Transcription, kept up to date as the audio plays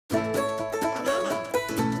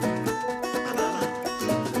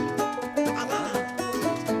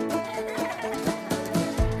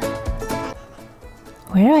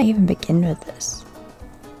Where do I even begin with this?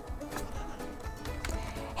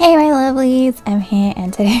 Hey my lovelies, I'm here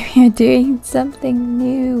and today we are doing something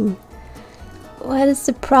new. What a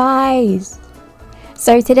surprise!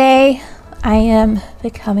 So today I am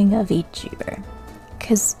becoming a VTuber.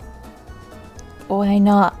 Cause why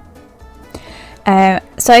not?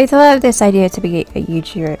 So I thought of this idea to be a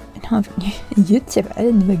YouTuber. Not a YouTuber, I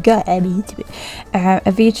didn't even got any YouTuber.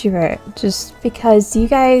 A VTuber, just because you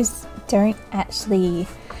guys don't actually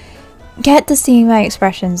get to see my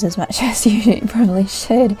expressions as much as you probably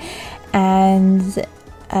should, and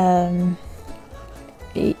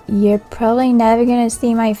you're probably never gonna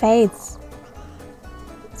see my face.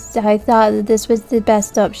 So I thought that this was the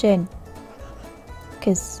best option,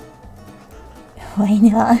 because why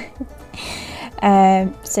not?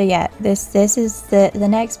 So yeah, this is the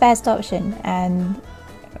next best option, and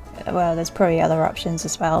well, there's probably other options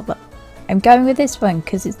as well, but I'm going with this one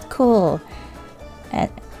because it's cool, and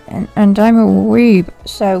I'm a weeb,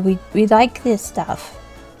 so we like this stuff,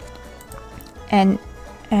 and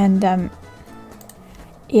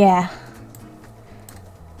yeah.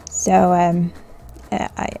 So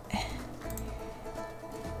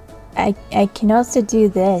I can also do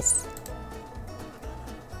this.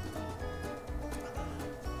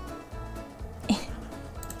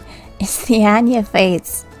 It's the Anya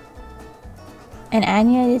face. And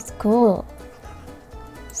Anya is cool.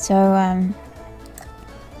 So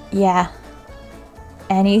yeah.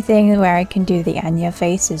 Anything where I can do the Anya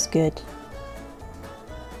face is good.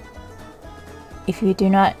 If you do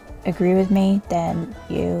not agree with me, then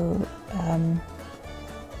you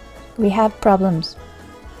we have problems.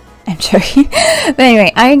 I'm joking. But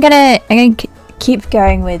anyway, I'm gonna keep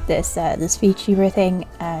going with this this VTuber thing.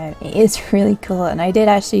 It is really cool, and I did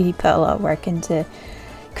actually put a lot of work into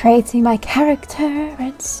creating my character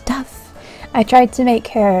and stuff. I tried to make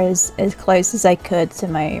her as close as I could to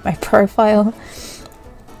my profile,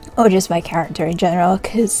 or just my character in general,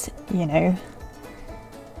 because you know,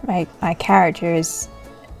 my characters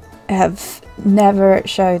have never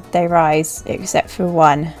showed their eyes except for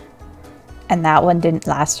one, and that one didn't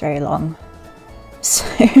last very long. So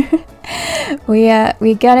we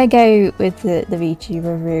gotta go with the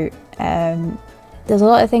VTuber route. There's a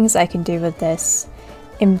lot of things I can do with this,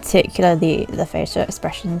 in particular the facial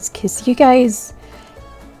expressions, because you guys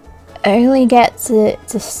only get to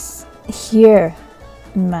hear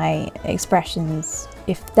my expressions,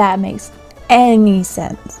 if that makes any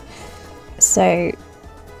sense. So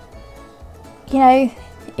you know,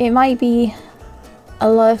 it might be a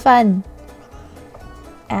lot of fun,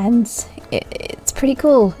 and it's pretty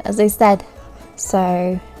cool, as I said.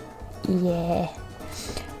 So yeah.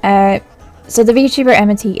 So the VTuber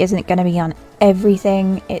Emity isn't going to be on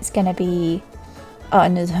everything. It's going to be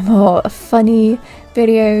on the more funny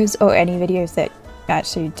videos, or any videos that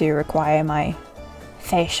actually do require my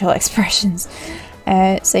facial expressions.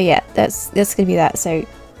 So yeah, that's going to be that. So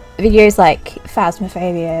videos like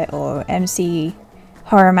Phasmophobia or MC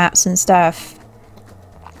horror maps and stuff,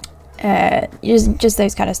 just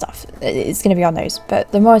those kind of stuff, it's going to be on those.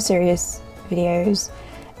 But the more serious videos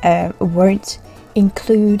won't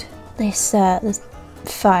include this this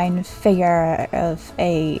fine figure of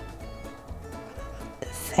a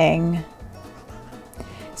thing.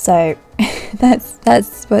 So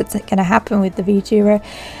that's what's going to happen with the VTuber.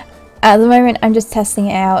 At the moment I'm just testing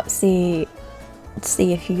it out, see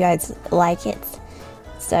if you guys like it.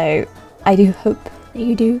 So I do hope that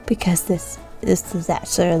you do, because this is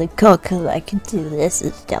actually really cool, because I can do this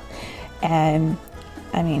and stuff.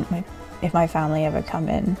 I mean, if my family ever come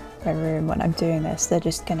in my room when I'm doing this, they're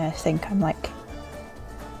just gonna think I'm like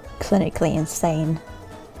clinically insane,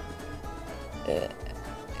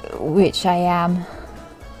 which I am.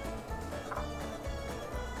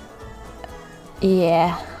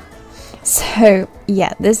 Yeah. So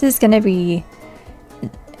yeah, this is gonna be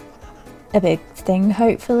a big thing,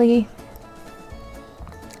 hopefully.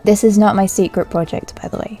 This is not my secret project, by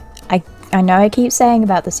the way. I know I keep saying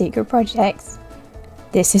about the secret projects.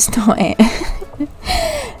 This is not it.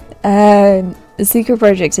 The secret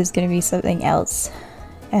project is going to be something else,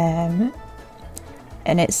 and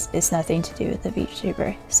it's nothing to do with the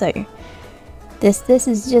VTuber. So this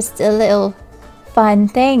is just a little fun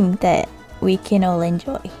thing that we can all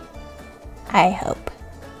enjoy, I hope.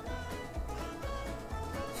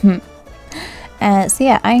 So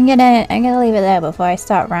yeah, I'm gonna leave it there before I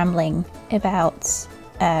start rambling about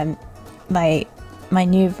my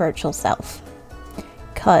new virtual self,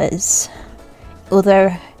 because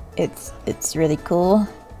although it's really cool,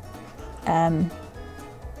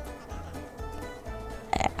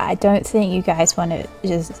 I don't think you guys want to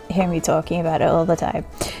just hear me talking about it all the time.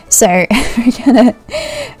 So we're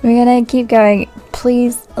we're gonna keep going.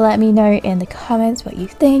 Please let me know in the comments what you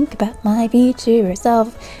think about my VTuber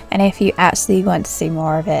self, and if you actually want to see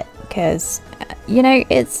more of it, because you know,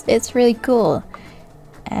 it's really cool,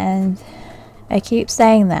 and I keep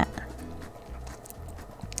saying that.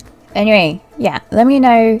 Anyway, yeah, let me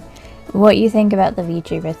know what you think about the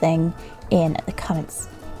VTuber thing in the comments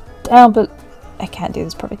down below. I can't do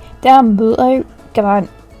this properly. Down below. Come on.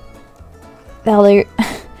 Hello.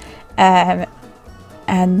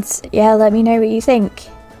 And yeah, let me know what you think,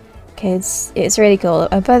 because it's really cool.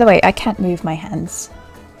 Oh, by the way, I can't move my hands.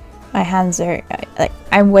 My hands are like,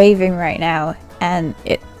 I'm waving right now, and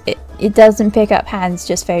it doesn't pick up hands,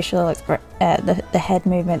 just facial the head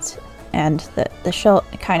movements and the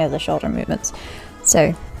shoulder movements.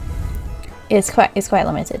 So it's quite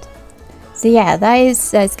limited. So yeah,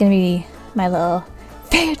 that's gonna be my little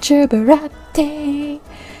VTuber update,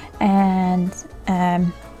 and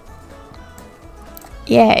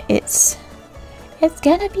yeah, it's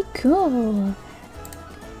gonna be cool.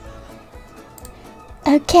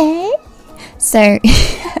 Okay, so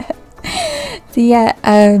so yeah,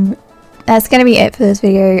 that's gonna be it for this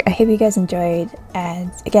video. I hope you guys enjoyed,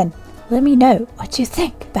 and again, let me know what you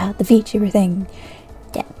think about the VTuber thing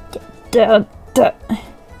down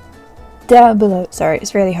below. Sorry,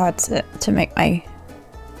 it's really hard to make my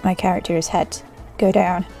character's head go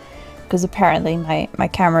down, because apparently my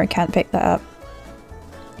camera can't pick that up,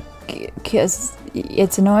 because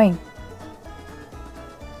it's annoying.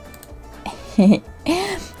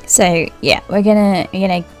 So yeah, we're gonna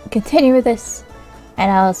continue with this,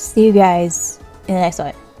 and I'll see you guys in the next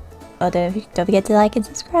one. Oh, don't forget to like and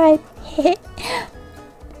subscribe.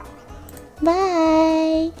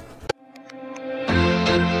 Bye.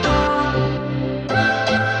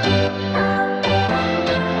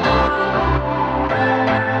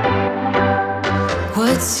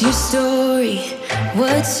 What's your story?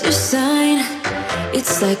 What's your sign?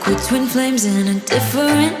 It's like we're twin flames in a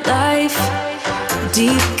different life.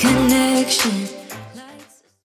 Deep connection,